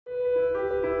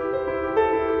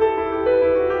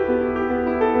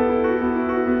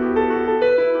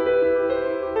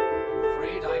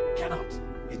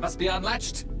must be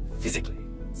unlatched physically.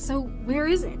 So, where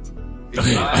is it?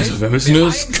 Okay, also wir müssen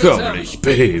es körperlich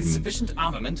beheben.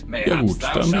 Ja gut,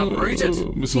 dann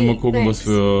müssen wir mal gucken, was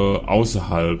wir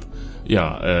außerhalb...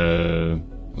 Ja,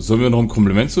 sollen wir noch ein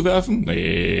Kompliment zu werfen?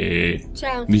 Nee.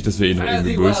 Ciao. Nicht, dass wir ihn noch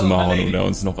irgendwie böse machen und er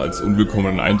uns noch als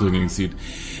unwillkommenen Eindringling sieht.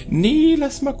 Nee,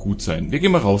 lass mal gut sein. Wir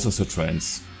gehen mal raus aus der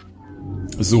Trance.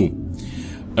 So.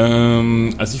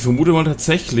 Also ich vermute mal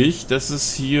tatsächlich, dass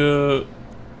es hier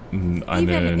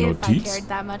eine Notiz.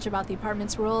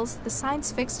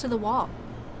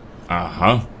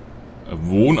 Aha.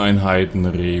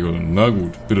 Wohneinheitenregeln. Na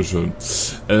gut, bitteschön.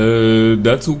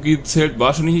 Dazu zählt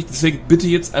wahrscheinlich nicht, deswegen bitte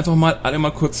jetzt einfach mal alle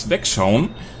mal kurz wegschauen.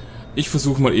 Ich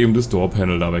versuche mal eben das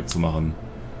Door-Panel da wegzumachen.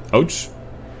 Autsch.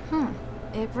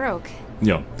 It broke.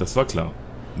 Ja, das war klar.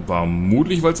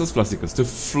 Vermutlich, weil es aus Plastik ist. The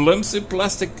flimsy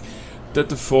plastic that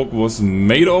the fork was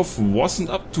made of wasn't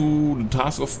up to the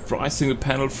task of pricing the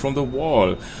panel from the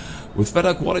wall. With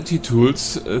better quality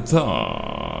tools,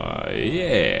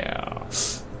 yeah.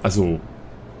 Also,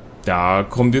 da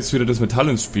kommt jetzt wieder das Metall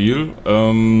ins Spiel.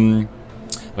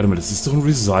 Warte mal, das ist doch ein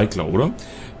Recycler, oder?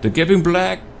 The gaping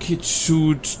black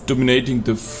chute dominating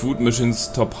the food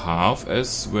machine's top half,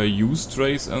 as where used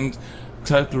trays and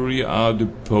cutlery are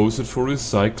deposited for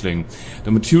recycling.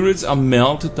 The materials are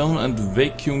melted down and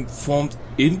vacuum formed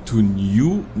into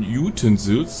new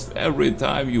utensils every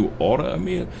time you order a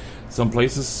meal. Some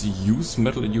places use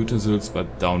metal utensils,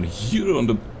 but down here on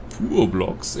the poor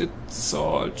blocks, it's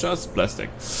all just plastic.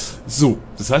 So,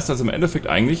 das heißt also im Endeffekt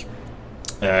eigentlich,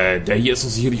 der hier ist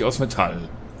doch sicherlich aus Metall.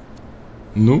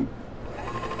 No?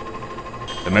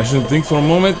 The machine thinks for a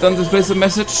moment, then displays a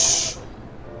message.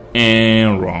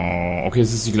 And wrong. Okay,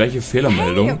 es ist die gleiche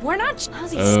Fehlermeldung.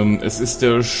 Es ist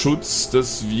der Schutz,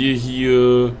 dass wir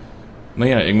hier,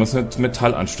 naja, irgendwas mit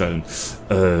Metall anstellen.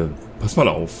 Pass mal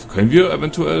auf. Können wir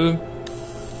eventuell...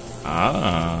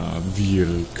 wir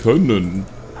können.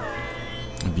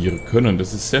 Wir können,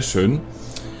 das ist sehr schön.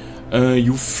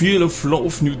 You feel a flow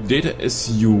of new data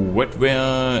as you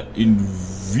wetware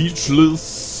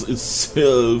invigilates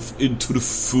itself into the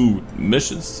food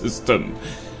machine system.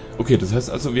 Okay, das heißt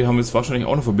also, wir haben jetzt wahrscheinlich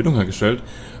auch eine Verbindung hergestellt,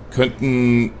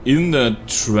 könnten in der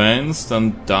Trance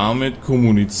dann damit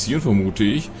kommunizieren, vermute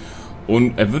ich,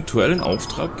 und eventuell einen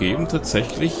Auftrag geben,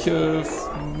 tatsächlich,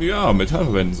 ja, Metall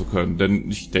verwenden zu können.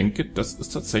 Denn ich denke, das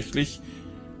ist tatsächlich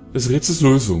des Rätsels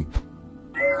Lösung.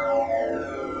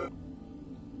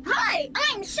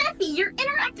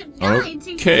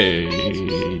 Okay,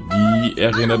 die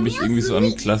erinnert mich irgendwie so an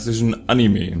einen klassischen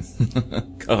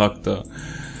Anime-Charakter.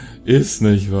 Ist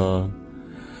nicht wahr?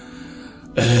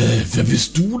 Wer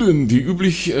bist du denn? Die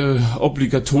üblich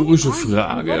obligatorische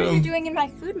Frage. What are you doing in my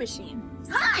food machine?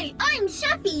 Hi, I'm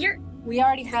Chefy. We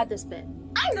already had this bit.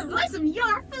 I'm the voice of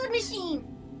your food machine.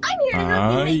 I'm here to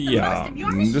help you make the Ja, most of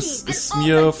your machine. das ist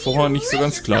mir vorher nicht so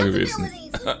ganz klar gewesen. And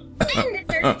if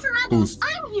there's trouble, Hust.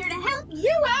 I'm here to help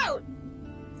you out.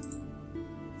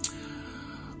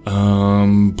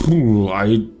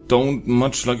 I don't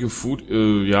much like your food.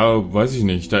 Ja, weiß ich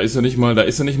nicht. Da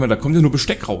kommt ja nur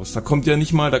Besteck raus. Da kommt ja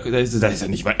nicht mal, da ist ja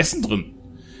nicht mal Essen drin.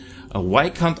 Why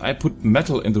can't I put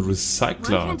metal in the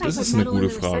recycler? Das ist eine gute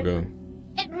Frage.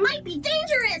 It might be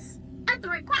dangerous. At the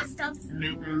request of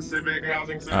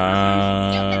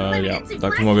Ja, da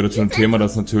kommen wir wieder zum Thema,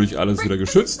 dass natürlich alles wieder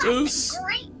geschützt ist.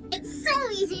 Great. It's so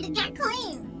easy to get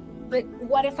clean. But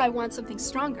what if I want something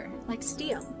stronger, like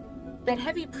steel? That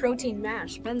heavy protein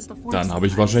mash bends the form. Dann habe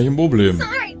ich wahrscheinlich ein Problem.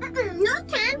 Sorry, no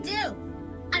can do.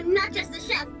 I'm not just a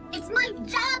chef. It's my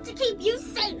job to keep you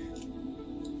safe.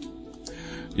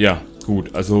 Ja,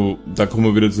 gut, also da kommen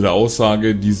wir wieder zu der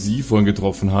Aussage, die sie vorhin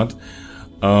getroffen hat.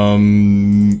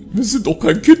 Wir sind doch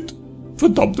kein Kind.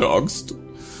 Verdammte Angst.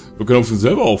 Wir können auf uns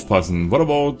selber aufpassen. What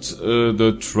about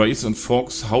the trays and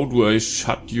forks? How do I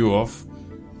shut you off?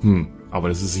 Aber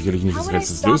das ist sicherlich nicht das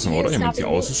letzte Lösung, oder? Wenn sie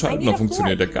auszuschalten, dann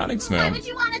funktioniert ja gar nichts mehr. Why would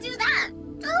you want to do that?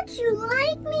 Don't you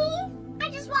like me? I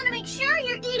just want to make sure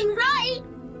you're eating right.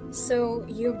 So,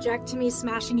 you object to me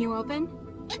smashing you open?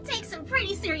 It takes some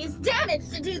pretty serious damage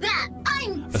to do that.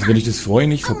 Also wenn ich das vorhin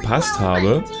nicht verpasst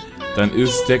habe, dann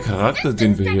ist der Charakter,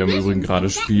 den wir hier im Übrigen gerade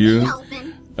spielen,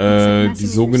 die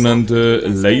sogenannte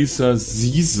Laser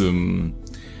Sesam.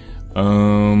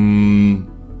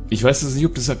 Ich weiß jetzt nicht,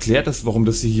 ob das erklärt ist, warum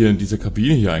das hier in dieser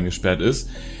Kabine hier eingesperrt ist.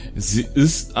 Sie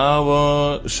ist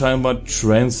aber scheinbar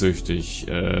transüchtig,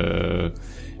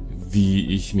 wie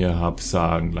ich mir hab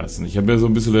sagen lassen. Ich habe mir so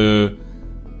ein bisschen,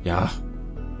 ja,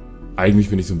 eigentlich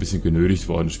bin ich so ein bisschen genötigt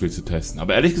worden, das Spiel zu testen.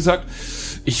 Aber ehrlich gesagt,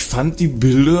 ich fand die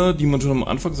Bilder, die man schon am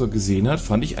Anfang so gesehen hat,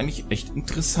 fand ich eigentlich echt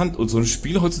interessant. Und so ein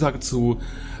Spiel heutzutage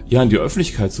in die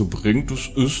Öffentlichkeit zu bringen, das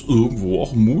ist irgendwo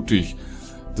auch mutig.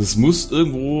 Das muss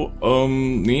irgendwo,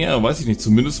 weiß ich nicht,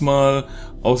 zumindest mal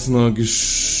aus einer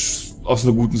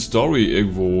guten Story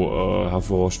irgendwo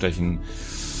hervorstechen.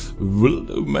 Will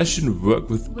the machine work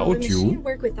without you?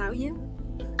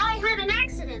 I had an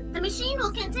accident. The machine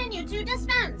will continue to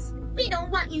dispense. We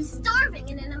don't want you starving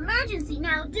in an emergency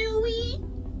now, do we?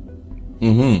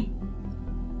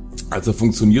 Also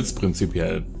funktioniert's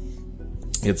prinzipiell.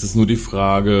 Jetzt ist nur die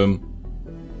Frage,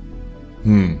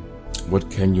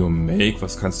 what can you make?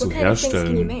 Was kannst du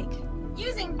herstellen?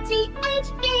 Using THE's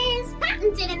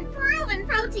patented and proven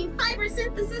protein fiber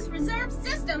synthesis reserve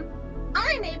system,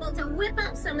 I'm able to whip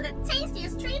up some of the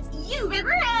tastiest treats you've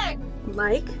ever had.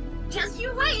 Like? Just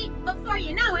you wait. Before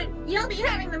you know it, you'll be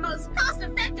having the most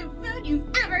cost-effective food you've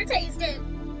ever tasted.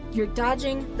 You're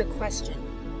dodging the question.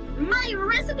 My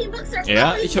recipe books are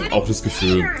Ja, ich habe auch das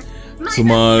Gefühl.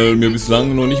 Zumal mir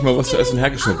bislang noch nicht mal was zu essen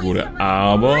hergestellt wurde.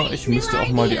 Aber ich müsste auch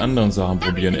mal die anderen Sachen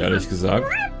probieren, ehrlich gesagt.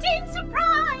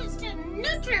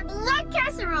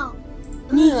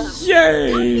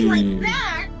 Yay!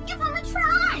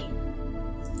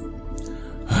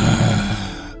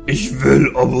 Ich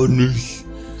will aber nicht.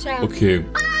 Okay.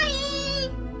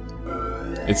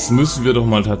 Jetzt müssen wir doch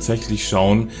mal tatsächlich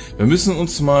schauen. Wir müssen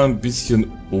uns mal ein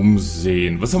bisschen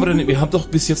umsehen. Was haben wir denn? Wir haben doch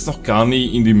bis jetzt noch gar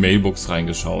nie in die Mailbox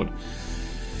reingeschaut.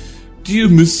 Dear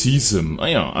Miss Seasum. Ah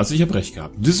ja, also ich habe recht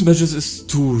gehabt. This message is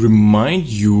to remind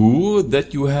you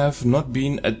that you have not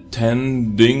been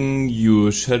attending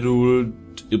your scheduled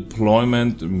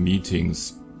employment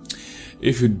meetings.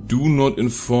 If you do not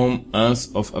inform us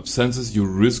of absences, you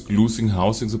risk losing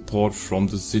housing support from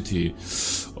the city.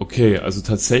 Okay, also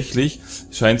tatsächlich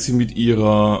scheint sie mit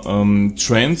ihrer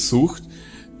Trendsucht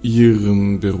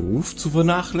ihren Beruf zu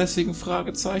vernachlässigen,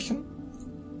 Fragezeichen.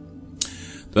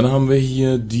 Dann haben wir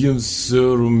hier, Dear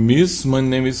Sir Miss, my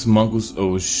name is Marcus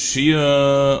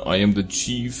O'Shea. I am the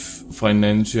Chief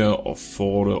Financier of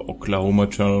for the Oklahoma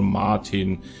General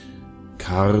Martin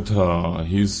Carter.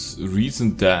 His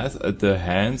recent death at the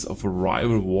hands of a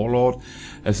rival warlord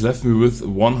has left me with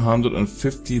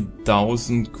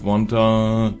 150,000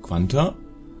 Quanta?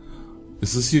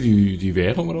 Ist das hier die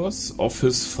Währung oder was? Of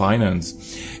his finance.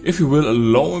 If you will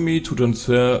allow me to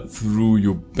transfer through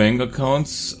your bank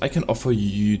accounts, I can offer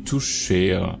you to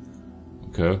share.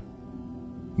 Okay.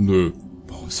 Nö.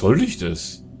 Warum soll ich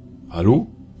das? Hallo?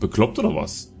 Bekloppt oder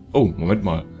was? Oh, Moment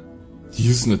mal.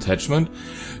 Hier ist ein Attachment.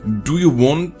 Do you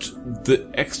want the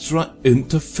extra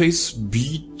interface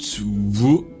speed?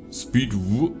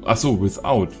 Achso,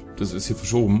 without. Das ist hier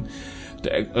verschoben.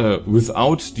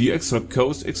 Without the extra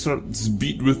cost, extra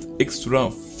speed with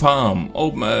extra farm.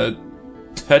 Open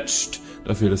attached.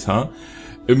 Dafür das H.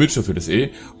 Image dafür das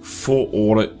E. For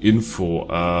order info.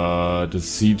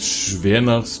 Das sieht schwer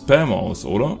nach Spam aus,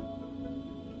 oder?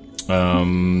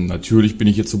 Natürlich bin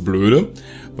ich jetzt so blöde,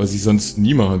 was ich sonst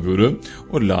nie machen würde,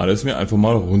 und lade es mir einfach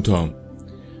mal runter.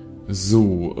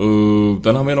 So,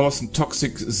 dann haben wir noch was, ein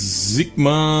Toxic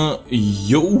Sigma.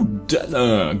 Yo,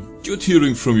 Della, good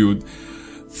hearing from you.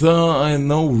 So, I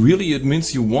know really it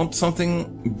means you want something.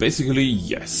 Basically,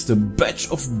 yes, the batch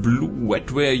of blue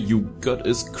wetware you got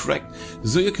is cracked,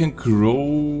 so you can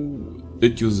grow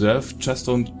it yourself, just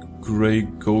don't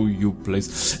go you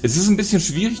place. Es ist ein bisschen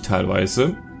schwierig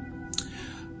teilweise.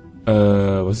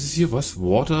 Was ist hier? Was?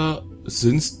 Water,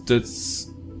 since that's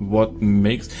what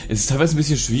makes... Es ist teilweise ein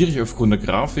bisschen schwierig aufgrund der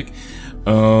Grafik.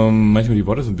 Manchmal die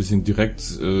Worte so ein bisschen direkt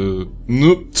zu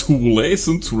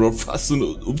lesen, zu erfassen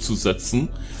und umzusetzen.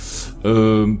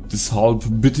 Deshalb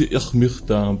bitte ich mich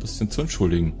da ein bisschen zu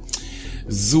entschuldigen.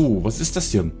 So, was ist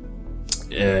das hier?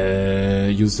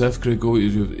 Yourself can go,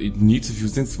 it needs a few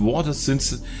things. Water,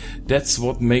 since that's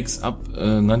what makes up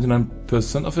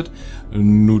 99% of it.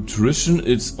 Nutrition,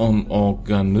 it's an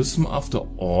organism after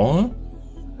all.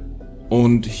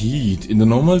 Und Heat, in the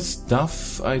normal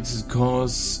stuff, I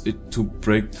cause it to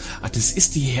break. Ach, das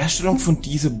ist die Herstellung von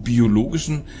dieser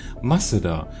biologischen Masse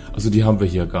da. Also die haben wir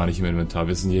hier gar nicht im Inventar.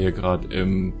 Wir sind hier gerade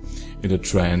in der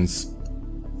Trance.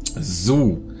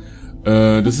 So.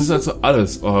 Das ist also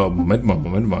alles. Moment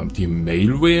mal. Die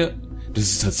Malware? Das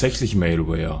ist tatsächlich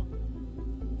Malware.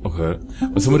 Okay.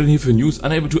 Was haben wir denn hier für News?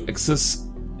 Unable to access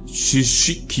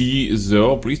Shishiki,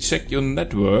 sir. Please check your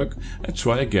network and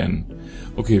try again.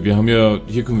 Okay, wir haben ja,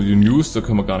 hier können wir die News, da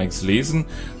können wir gar nichts lesen.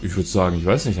 Ich würde sagen, ich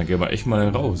weiß nicht, dann gehen wir echt mal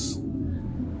raus.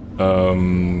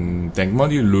 Denk mal,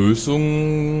 die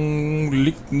Lösung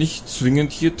liegt nicht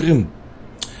zwingend hier drin.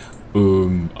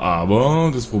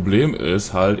 Aber das Problem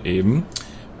ist halt eben,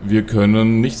 wir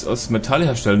können nichts aus Metall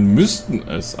herstellen, müssten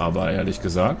es aber, ehrlich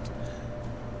gesagt.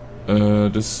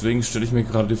 Deswegen stelle ich mir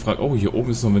gerade die Frage, oh, hier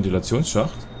oben ist noch ein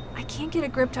Ventilationsschacht. I can't get a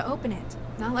grip to open it.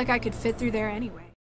 Not like I could fit through there anyway.